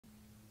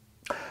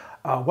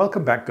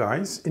Welcome back,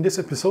 guys. In this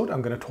episode,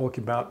 I'm going to talk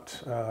about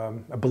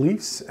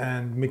beliefs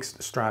and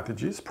mixed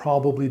strategies,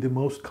 probably the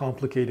most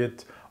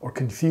complicated or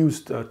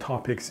confused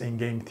topics in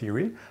game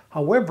theory.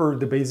 However,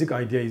 the basic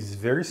idea is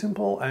very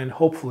simple, and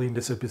hopefully in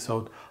this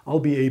episode, I'll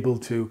be able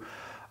to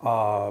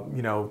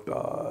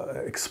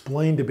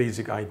explain the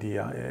basic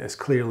idea as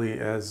clearly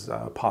as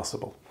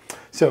possible.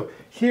 So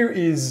here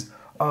is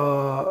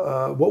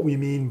what we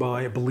mean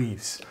by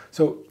beliefs.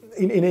 So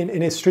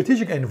in a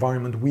strategic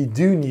environment, we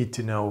do need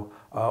to know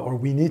or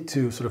we need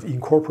to sort of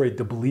incorporate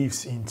the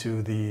beliefs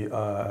into the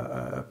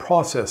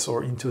process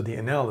or into the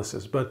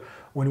analysis. But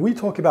when we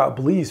talk about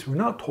beliefs, we're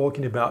not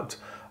talking about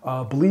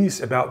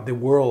beliefs about the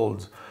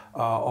world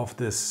of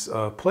this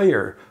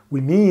player.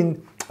 We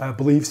mean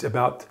beliefs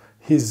about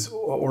his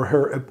or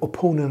her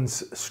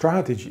opponent's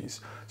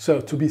strategies. So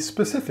to be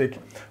specific,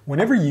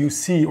 whenever you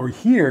see or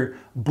hear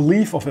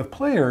belief of a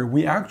player,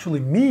 we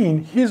actually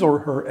mean his or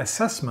her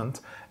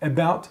assessment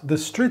about the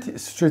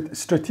strategies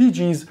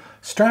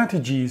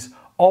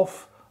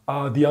of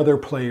the other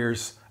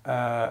players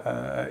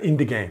in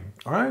the game,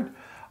 all right?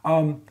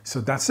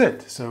 So that's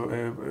it.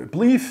 So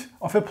belief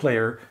of a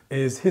player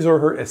is his or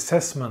her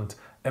assessment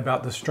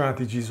about the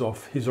strategies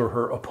of his or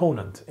her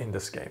opponent in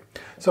this game.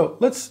 So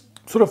let's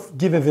sort of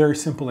give a very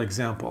simple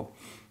example.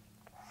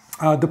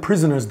 The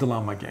prisoner's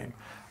dilemma game.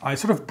 I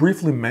sort of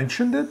briefly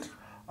mentioned it,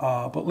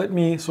 but let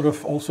me sort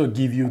of also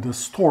give you the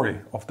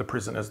story of the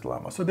prisoner's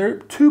dilemma. So there are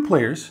two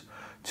players,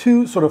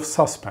 two sort of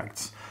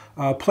suspects,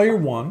 player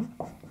one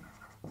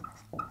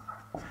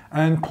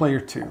and player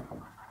two.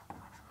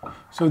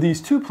 So these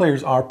two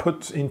players are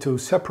put into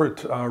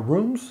separate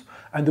rooms,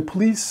 and the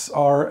police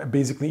are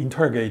basically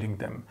interrogating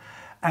them.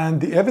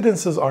 And the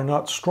evidences are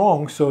not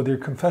strong, so their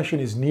confession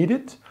is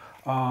needed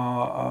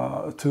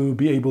to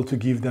be able to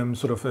give them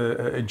sort of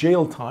a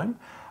jail time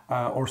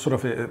or sort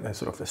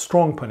of a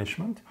strong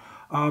punishment.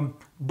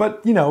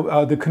 But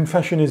the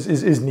confession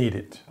is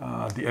needed.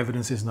 The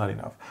evidence is not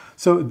enough.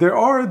 So there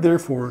are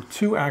therefore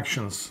two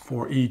actions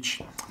for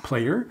each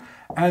player,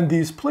 and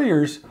these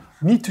players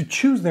need to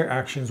choose their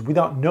actions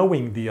without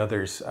knowing the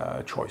other's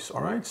choice.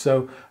 All right,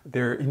 so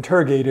they're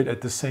interrogated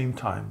at the same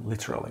time,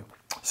 literally.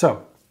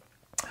 So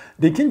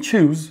they can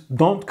choose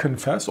don't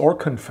confess or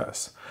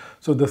confess.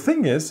 So the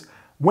thing is,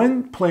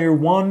 when player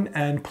one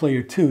and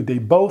player two, they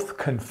both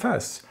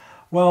confess,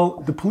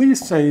 well, the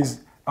police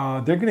says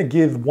they're going to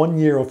give 1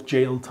 year of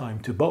jail time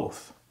to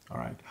both. All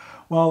right.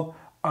 Well,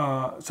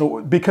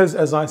 so because,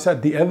 as I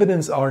said, the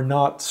evidence are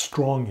not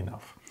strong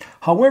enough.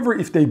 However,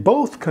 if they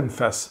both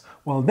confess,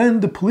 well, then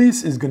the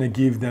police is going to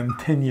give them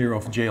 10 years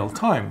of jail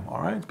time.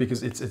 All right,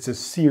 because it's a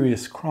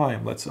serious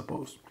crime, let's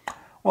suppose.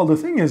 Well, the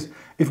thing is,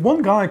 if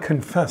one guy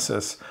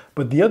confesses,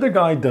 but the other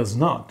guy does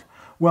not,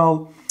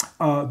 well,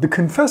 the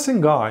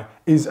confessing guy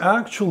is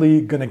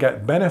actually going to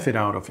get benefit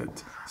out of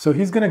it. So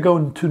he's going to go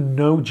into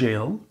no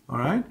jail, all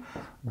right?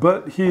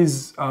 But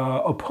his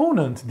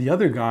opponent, the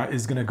other guy,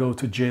 is going to go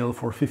to jail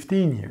for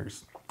 15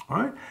 years, all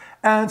right?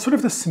 And sort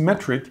of the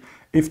symmetric,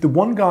 if the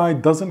one guy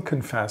doesn't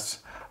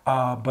confess,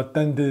 but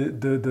then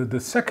the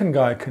second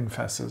guy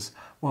confesses,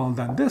 well,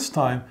 then this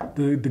time,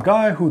 the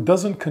guy who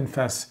doesn't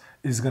confess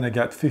is going to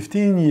get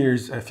 15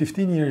 years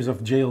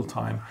of jail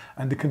time,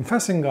 and the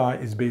confessing guy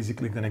is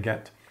basically going to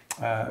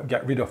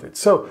get rid of it.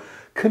 So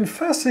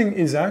confessing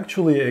is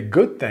actually a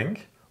good thing,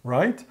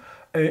 right?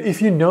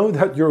 If you know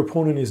that your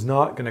opponent is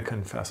not going to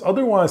confess.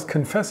 Otherwise,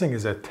 confessing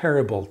is a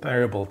terrible,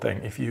 terrible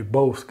thing if you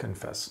both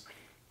confess.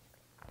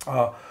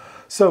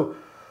 So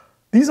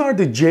these are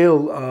the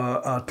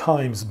jail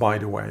times, by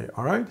the way,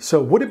 all right?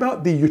 So what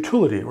about the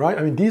utility, right?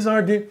 I mean, these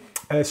are the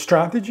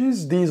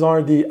strategies, these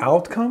are the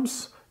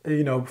outcomes.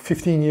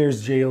 15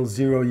 years jail,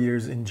 0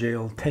 years in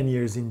jail, 10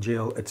 years in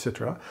jail,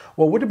 etc.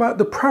 Well, what about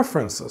the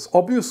preferences?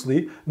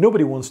 Obviously,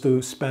 nobody wants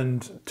to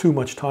spend too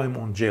much time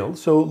on jail.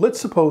 So let's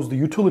suppose the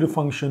utility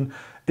function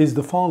is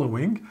the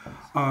following.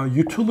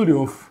 Utility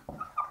of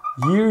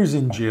years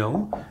in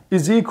jail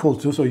is equal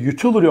to, so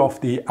utility of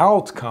the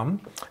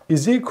outcome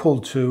is equal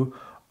to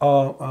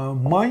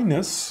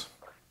minus,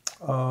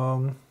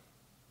 that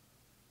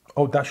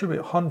should be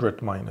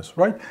 100 minus,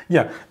 right?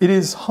 Yeah, it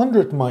is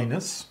 100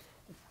 minus,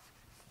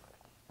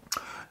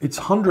 it's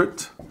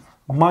 100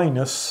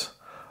 minus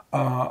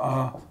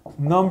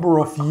number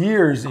of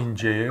years in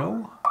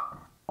jail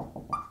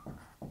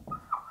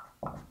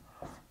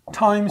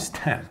times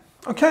 10.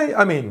 Okay,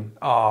 I mean,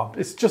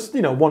 it's just,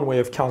 one way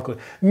of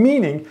calculating.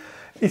 Meaning,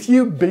 if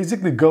you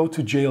basically go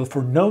to jail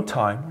for no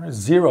time, or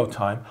 0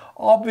 time,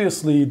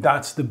 obviously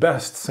that's the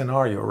best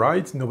scenario,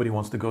 right? Nobody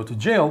wants to go to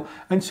jail,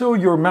 and so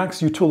your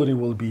max utility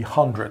will be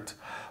 100.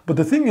 But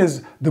the thing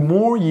is, the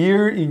more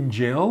year in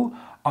jail,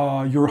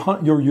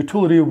 your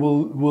utility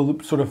will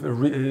sort of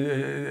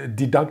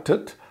deduct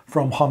it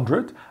from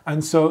 100,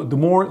 and so the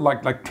more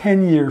like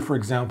 10 year, for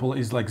example,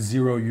 is like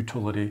 0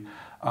 utility,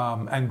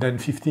 and then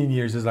 15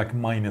 years is like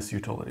minus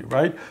utility,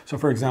 right? So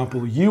for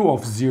example, u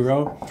of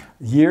 0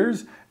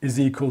 years is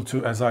equal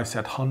to, as I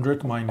said,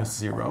 100 minus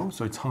 0,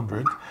 so it's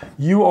 100.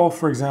 U of,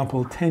 for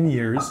example, 10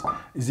 years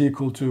is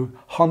equal to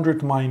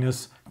 100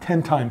 minus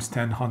 10 times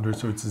 10, 100,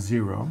 so it's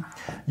 0.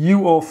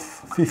 U of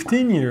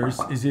 15 years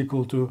is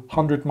equal to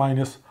 100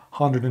 minus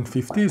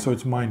 150, so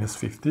it's minus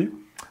 50.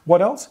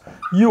 What else?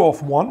 U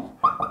of 1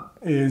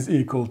 is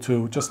equal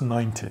to just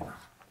 90.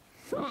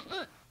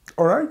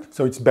 All right,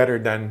 so it's better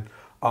than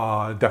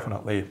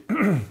definitely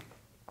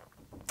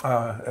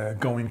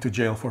going to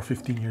jail for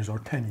 15 years or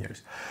 10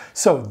 years.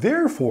 So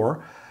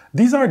therefore,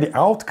 these are the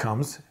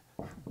outcomes.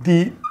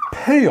 The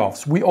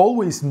payoffs, we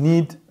always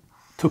need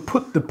to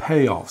put the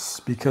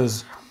payoffs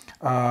because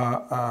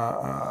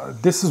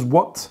this is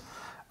what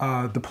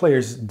the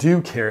players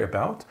do care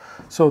about.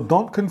 So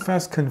don't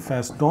confess,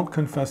 confess, don't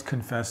confess,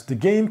 confess. The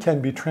game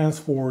can be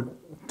transformed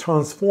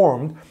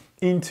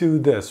into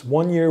this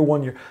 1 year,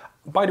 1 year.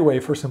 By the way,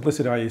 for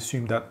simplicity, I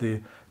assume that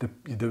the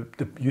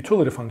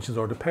utility functions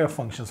or the payoff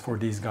functions for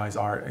these guys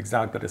are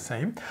exactly the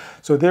same.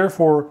 So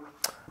therefore,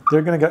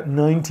 they're going to get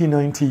 90,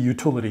 90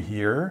 utility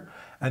here.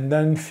 And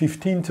then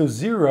 15 to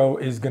 0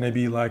 is going to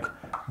be like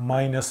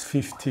minus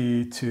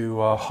 50 to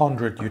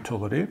 100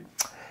 utility.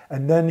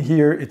 And then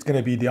here it's going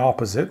to be the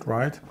opposite,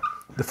 right?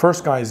 The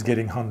first guy is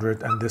getting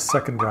 100 and the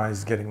second guy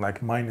is getting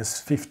like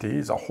minus 50.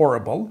 It's a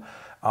horrible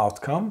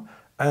outcome.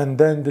 And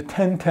then the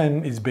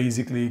 10-10 is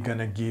basically going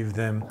to give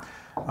them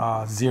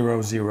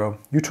 0-0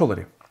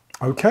 utility.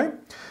 Okay?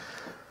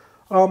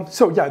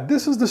 So yeah,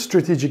 this is the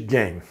strategic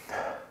game.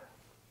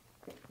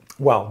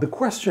 Well, the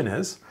question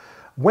is,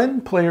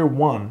 when player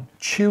 1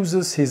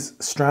 chooses his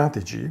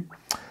strategy,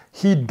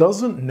 he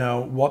doesn't know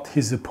what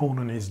his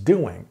opponent is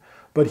doing,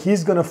 but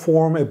he's going to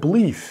form a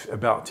belief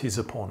about his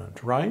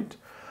opponent, right?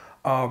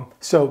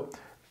 So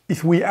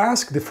if we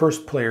ask the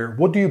first player,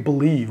 what do you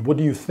believe? What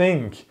do you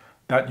think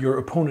that your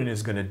opponent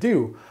is going to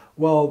do?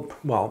 Well,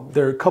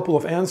 there are a couple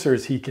of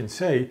answers he can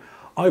say.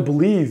 I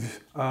believe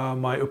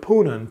my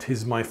opponent,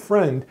 he's my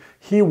friend,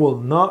 he will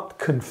not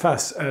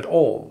confess at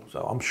all.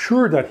 So I'm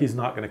sure that he's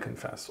not going to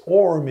confess.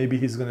 Or maybe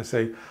he's going to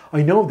say,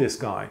 I know this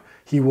guy,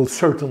 he will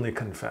certainly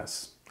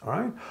confess. All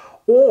right?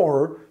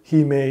 Or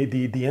he may,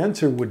 the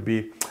answer would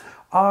be,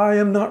 I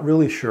am not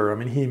really sure. I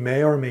mean, he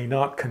may or may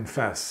not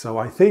confess. So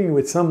I think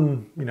with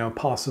some,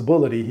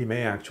 possibility, he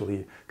may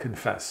actually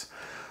confess.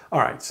 All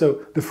right,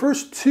 so the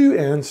first two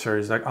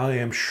answers, like I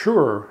am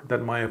sure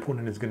that my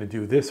opponent is going to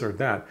do this or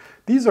that,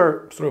 these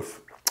are sort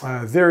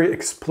of very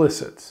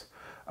explicit.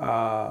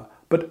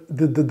 But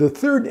the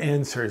third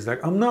answer is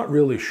like, I'm not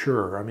really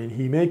sure. I mean,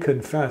 he may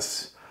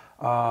confess,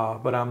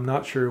 but I'm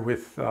not sure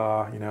with,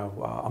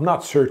 I'm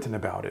not certain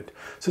about it.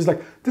 So it's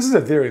like, this is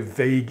a very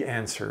vague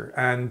answer.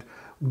 And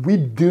we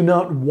do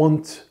not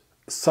want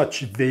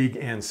such vague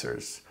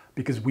answers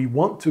because we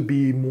want to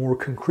be more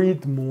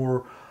concrete,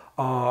 more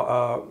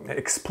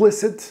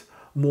explicit,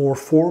 more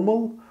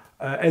formal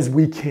as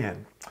we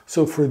can.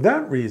 So for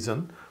that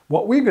reason,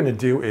 what we're going to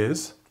do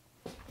is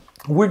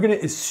we're going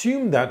to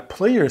assume that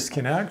players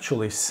can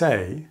actually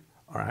say,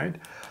 all right,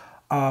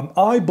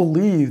 I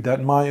believe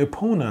that my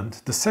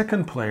opponent, the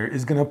second player,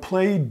 is going to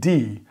play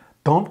D,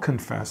 don't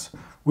confess,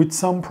 with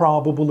some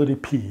probability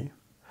P.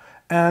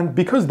 And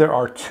because there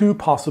are two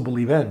possible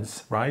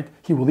events, right,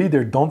 he will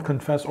either don't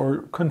confess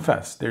or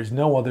confess. There's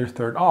no other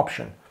third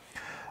option.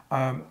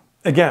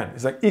 Again,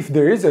 it's like if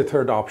there is a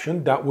third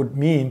option, that would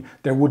mean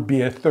there would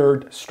be a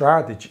third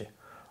strategy.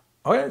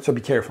 Okay, so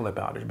be careful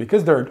about it.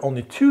 Because there are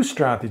only two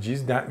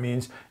strategies, that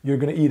means you're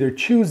going to either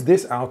choose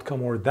this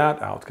outcome or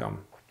that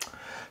outcome.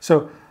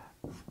 So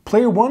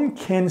player 1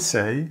 can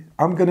say,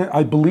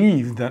 I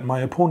believe that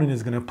my opponent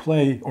is going to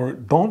play or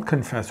don't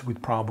confess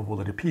with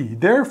probability P.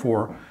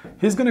 Therefore,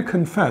 he's going to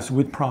confess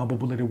with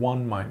probability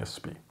 1 minus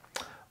P.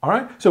 All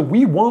right, so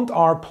we want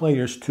our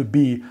players to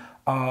be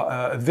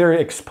very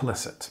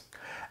explicit.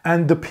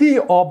 And the P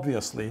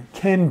obviously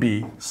can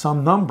be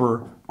some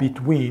number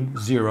between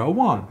 0 and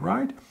 1,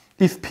 right?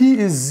 If P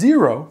is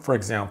 0, for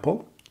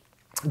example,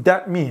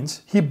 that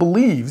means he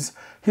believes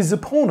his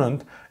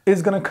opponent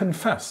is going to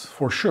confess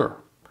for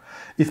sure.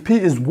 If P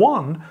is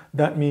 1,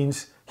 that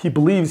means he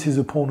believes his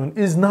opponent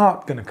is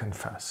not going to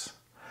confess.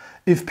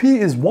 If P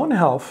is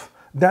 1/2,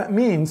 that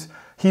means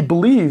he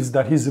believes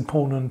that his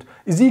opponent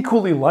is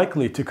equally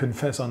likely to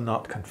confess or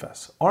not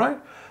confess. All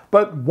right?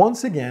 But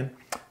once again,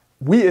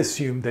 we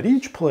assume that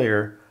each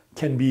player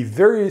can be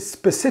very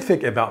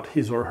specific about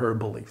his or her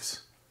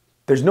beliefs.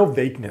 There's no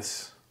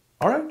vagueness.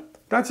 All right?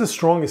 That's a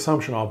strong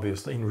assumption,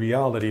 obviously. In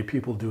reality,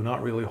 people do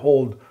not really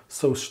hold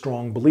so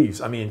strong beliefs.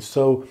 I mean,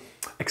 so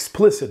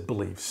explicit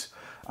beliefs.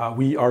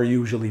 We are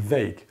usually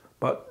vague.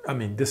 But, I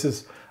mean, this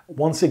is,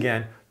 once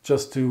again,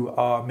 just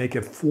to make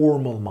a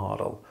formal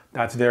model.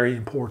 That's very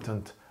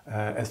important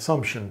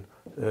assumption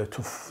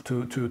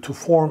to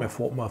form a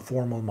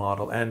formal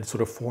model and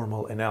sort of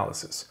formal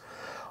analysis.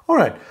 All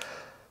right,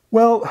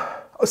 well,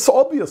 so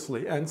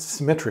obviously and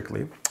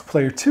symmetrically,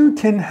 player 2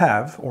 can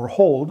have or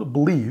hold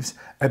beliefs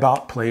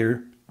about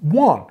player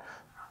 1.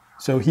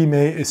 So he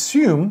may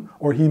assume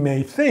or he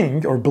may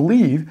think or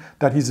believe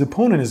that his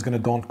opponent is going to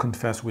don't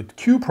confess with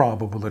Q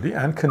probability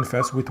and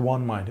confess with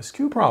 1 minus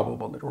Q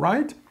probability,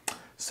 right?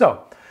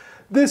 So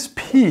this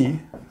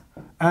P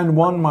and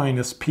 1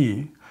 minus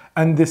P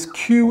and this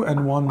Q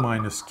and 1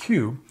 minus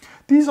Q,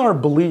 These are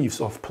beliefs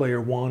of player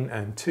 1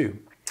 and 2.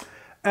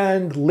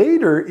 And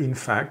later, in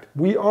fact,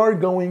 we are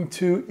going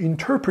to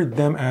interpret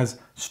them as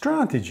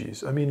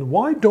strategies. I mean,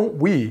 why don't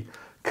we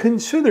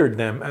consider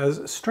them as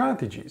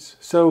strategies?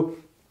 So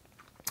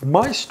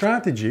my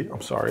strategy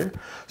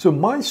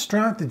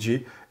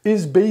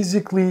is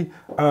basically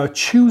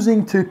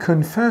choosing to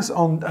confess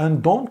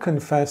and don't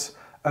confess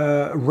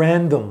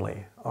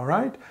randomly, all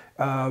right?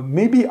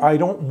 Maybe I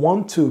don't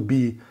want to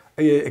be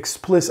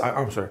explicit,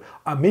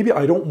 maybe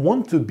I don't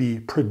want to be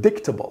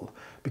predictable,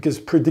 because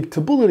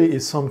predictability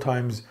is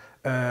sometimes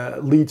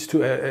leads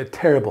to a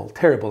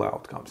terrible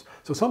outcomes.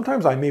 So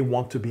sometimes I may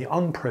want to be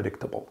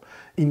unpredictable.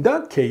 In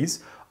that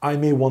case, I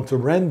may want to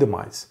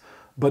randomize.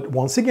 But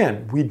once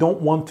again, we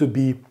don't want to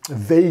be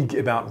vague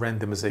about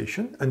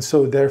randomization. And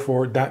so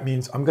therefore, that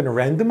means I'm going to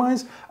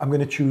randomize. I'm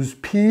going to choose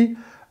P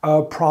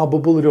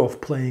probability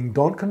of playing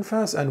don't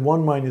confess and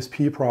 1 minus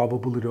P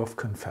probability of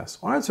confess.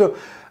 All right. So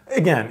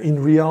again,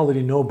 in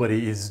reality,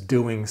 nobody is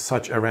doing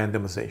such a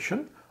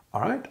randomization.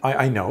 All right.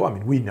 I know. I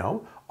mean, we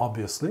know,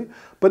 obviously.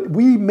 But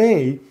we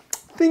may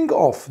think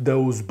of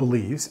those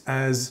beliefs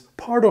as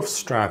part of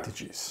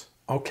strategies.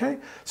 Okay.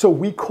 So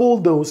we call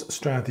those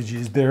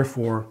strategies,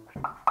 therefore,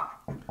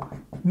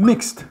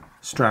 mixed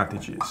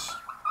strategies.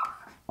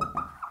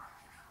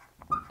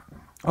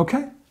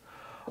 Okay,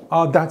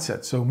 that's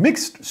it. So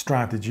mixed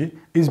strategy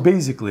is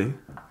basically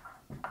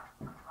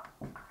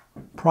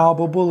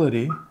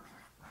probability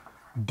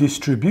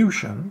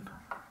distribution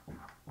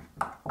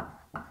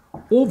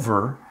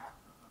over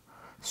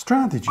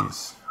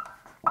strategies.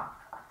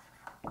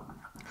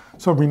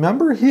 So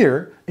remember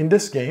here in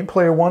this game,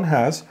 player 1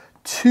 has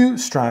 2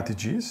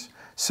 strategies.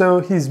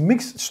 So his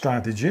mixed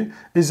strategy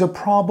is a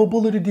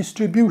probability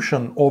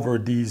distribution over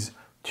these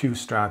 2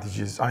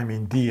 strategies, I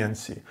mean D and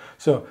C.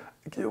 So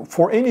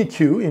for any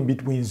Q in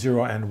between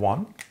 0 and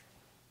 1,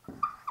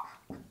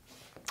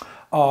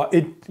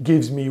 it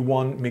gives me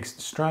 1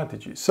 mixed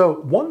strategy.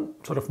 So one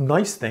sort of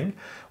nice thing,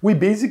 we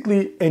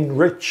basically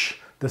enrich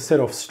the set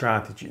of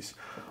strategies.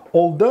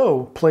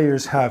 Although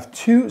players have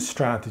 2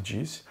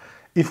 strategies,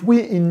 if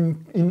we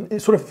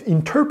sort of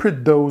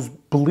interpret those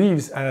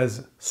beliefs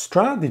as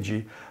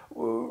strategy,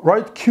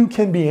 right? Q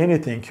can be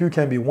anything. Q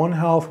can be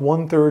 1/2,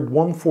 1/3,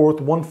 1/4,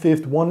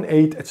 1/5,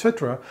 1/8,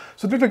 etc.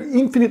 So there's like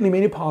infinitely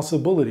many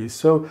possibilities.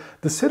 So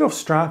the set of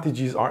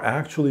strategies are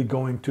actually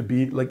going to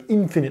be like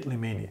infinitely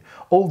many,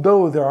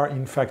 although there are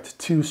in fact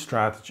 2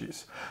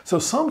 strategies. So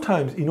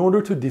sometimes in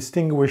order to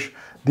distinguish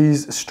these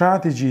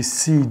strategies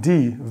C,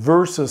 D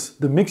versus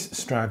the mixed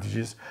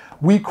strategies,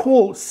 we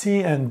call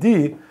C and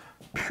D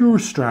pure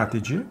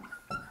strategy,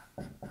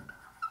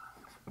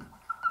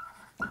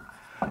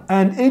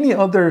 and any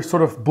other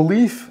sort of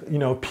belief,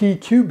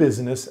 PQ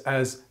business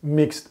as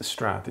mixed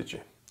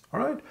strategy. All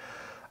right.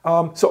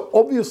 So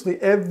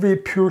obviously every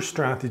pure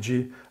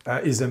strategy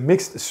is a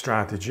mixed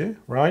strategy,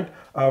 right?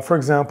 For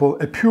example,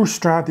 a pure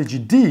strategy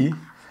D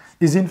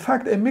is in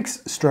fact a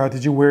mixed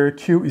strategy where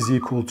Q is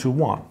equal to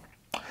 1.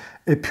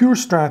 A pure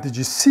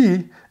strategy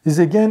C is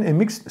again a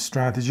mixed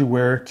strategy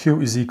where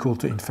Q is equal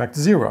to in fact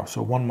 0.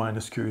 So 1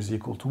 minus Q is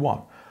equal to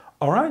 1.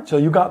 All right, so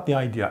you got the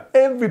idea.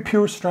 Every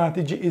pure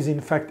strategy is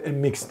in fact a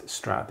mixed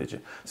strategy.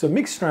 So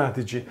mixed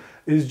strategy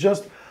is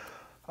just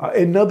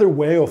another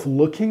way of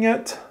looking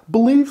at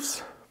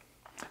beliefs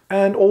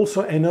and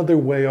also another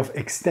way of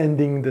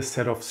extending the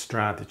set of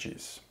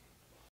strategies.